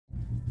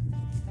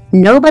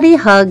Nobody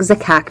Hugs a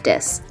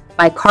Cactus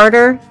by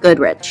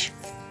Goodrich.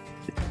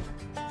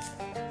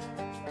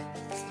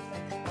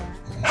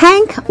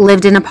 Hank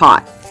lived in a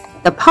pot.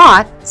 The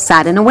pot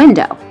sat in a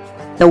window.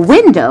 The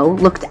window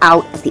looked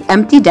out at the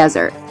empty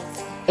desert.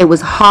 It was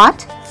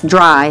hot,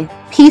 dry,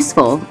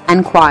 peaceful,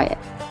 and quiet,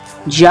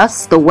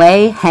 just the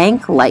way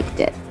Hank liked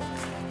it.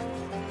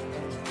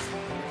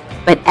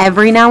 But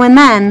every now and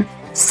then,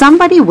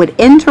 somebody would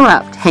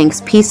interrupt Hank's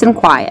peace and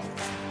quiet.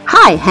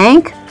 "Hi,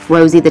 Hank,"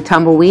 Rosie the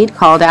tumbleweed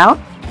called out.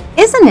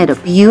 "Isn't it a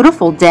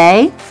beautiful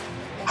day?"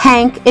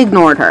 Hank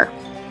ignored her.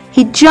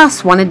 He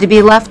just wanted to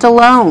be left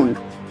alone.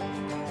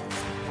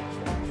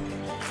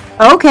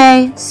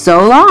 "Okay,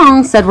 so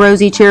long," said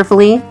Rosie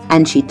cheerfully,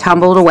 and she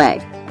tumbled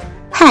away.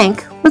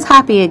 Hank was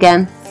happy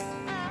again.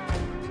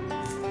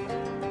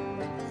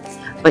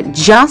 But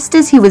just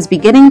as he was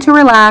beginning to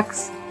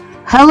relax,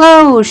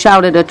 "Hello,"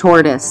 shouted a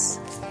tortoise.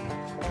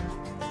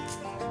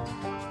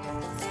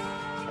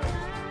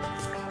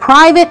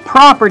 "Private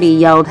property,"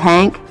 yelled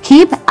Hank.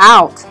 "Keep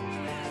out."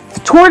 The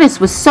tortoise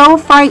was so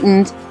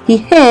frightened, he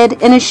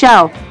hid in his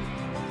shell.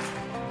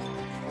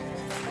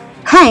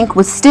 Hank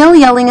was still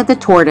yelling at the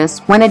tortoise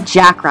when a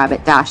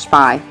jackrabbit dashed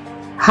by.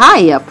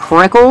 "Hiya,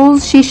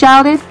 Prickles," she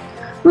shouted.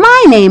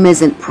 "My name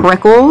isn't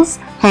Prickles,"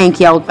 Hank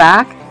yelled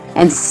back,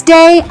 "and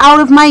stay out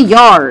of my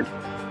yard."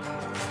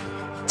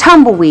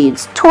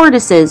 "Tumbleweeds,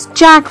 tortoises,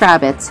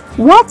 jackrabbits,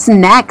 what's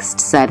next?"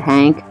 said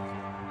Hank.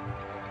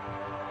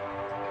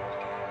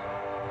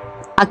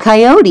 A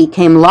coyote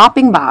came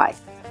lopping by.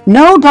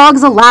 "No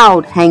dogs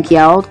allowed," Hank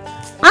yelled.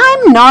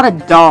 "I'm not a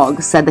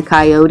dog," said the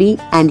coyote,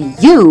 "and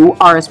you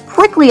are as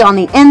prickly on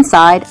the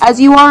inside as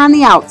you are on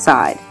the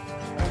outside."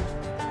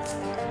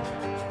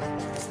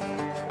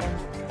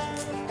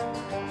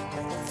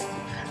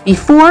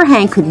 Before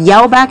Hank could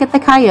yell back at the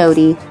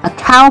coyote, a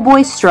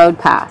cowboy strode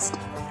past.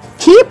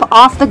 "Keep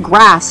off the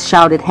grass,"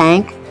 shouted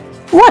Hank.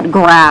 "What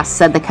grass?"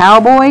 said the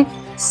cowboy.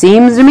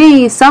 "Seems to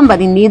me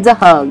somebody needs a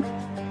hug.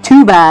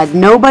 Too bad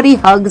nobody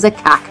hugs a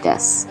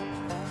cactus."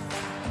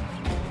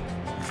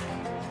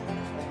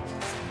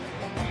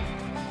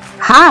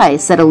 "Hi,"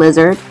 said a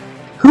lizard.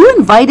 "Who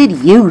invited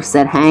you?"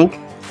 said Hank.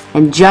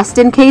 "And just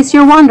in case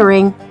you're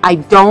wondering, I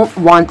don't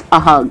want a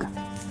hug."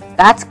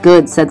 "That's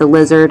good," said the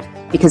lizard,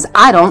 "because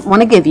I don't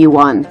want to give you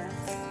one."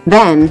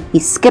 Then he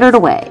skittered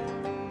away.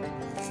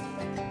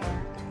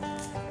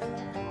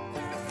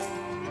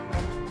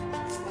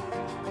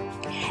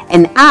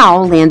 An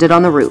owl landed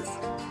on the roof.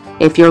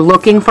 "If you're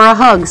looking for a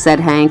hug,"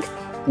 said Hank,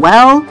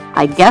 "well,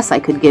 I guess I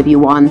could give you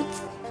one."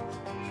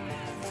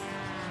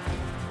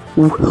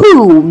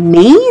 "Who,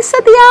 me?"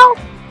 said the owl.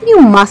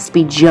 "You must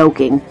be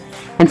joking."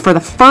 And for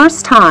the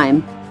first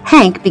time,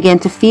 Hank began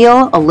to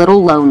feel a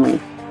little lonely.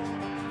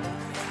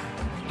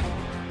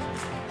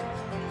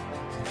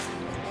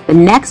 The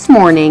next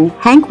morning,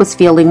 Hank was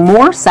feeling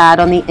more sad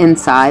on the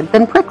inside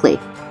than prickly.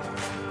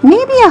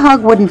 Maybe a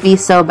hug wouldn't be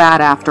so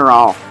bad after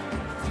all.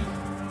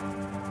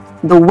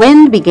 The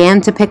wind began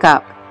to pick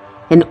up.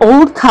 An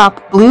old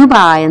cup blew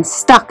by and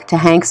stuck to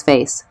Hank's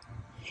face.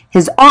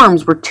 His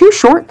arms were too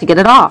short to get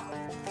it off.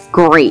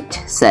 "Great,"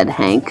 said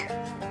Hank.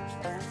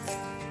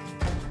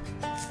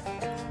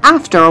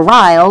 After a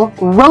while,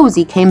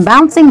 Rosie came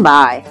bouncing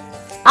by.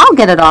 "I'll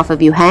get it off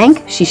of you,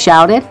 Hank," she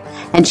shouted,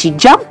 and she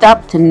jumped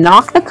up to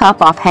knock the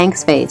cup off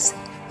Hank's face.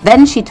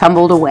 Then she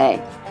tumbled away.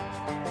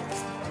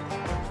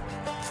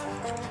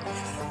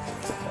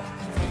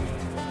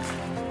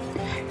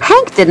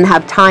 Hank didn't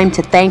have time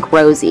to thank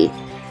Rosie.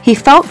 He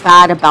felt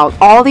bad about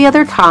all the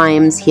other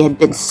times he had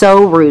been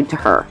so rude to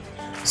her.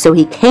 So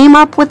he came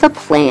up with a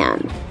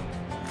plan.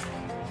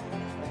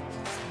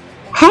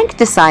 Hank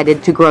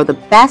decided to grow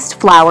the best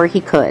flower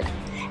he could,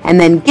 and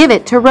then give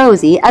it to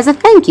Rosie as a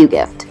thank you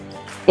gift.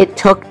 It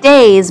took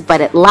days,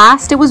 but at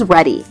last it was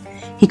ready.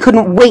 He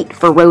couldn't wait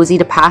for Rosie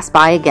to pass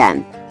by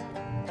again.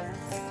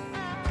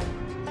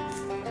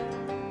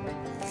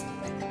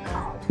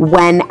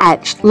 When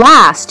at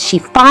last she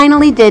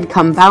finally did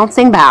come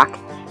bouncing back,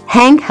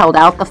 Hank held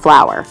out the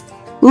flower.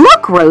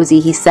 "Look,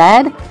 Rosie," he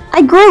said,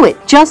 "I grew it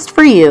just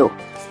for you."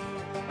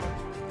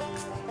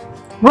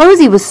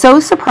 Rosie was so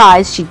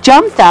surprised she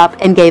jumped up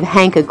and gave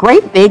Hank a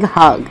great big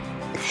hug.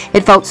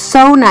 It felt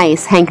so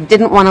nice Hank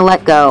didn't want to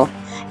let go,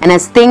 and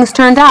as things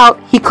turned out,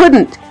 he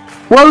couldn't.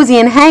 Rosie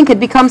and Hank had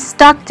become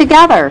stuck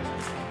together.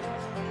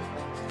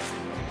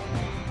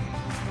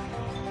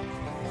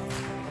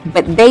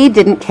 But they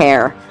didn't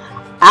care.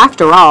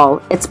 After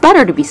all, it's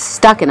better to be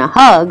stuck in a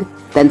hug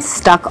than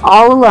stuck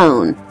all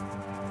alone.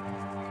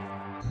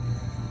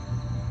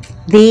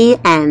 The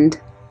end.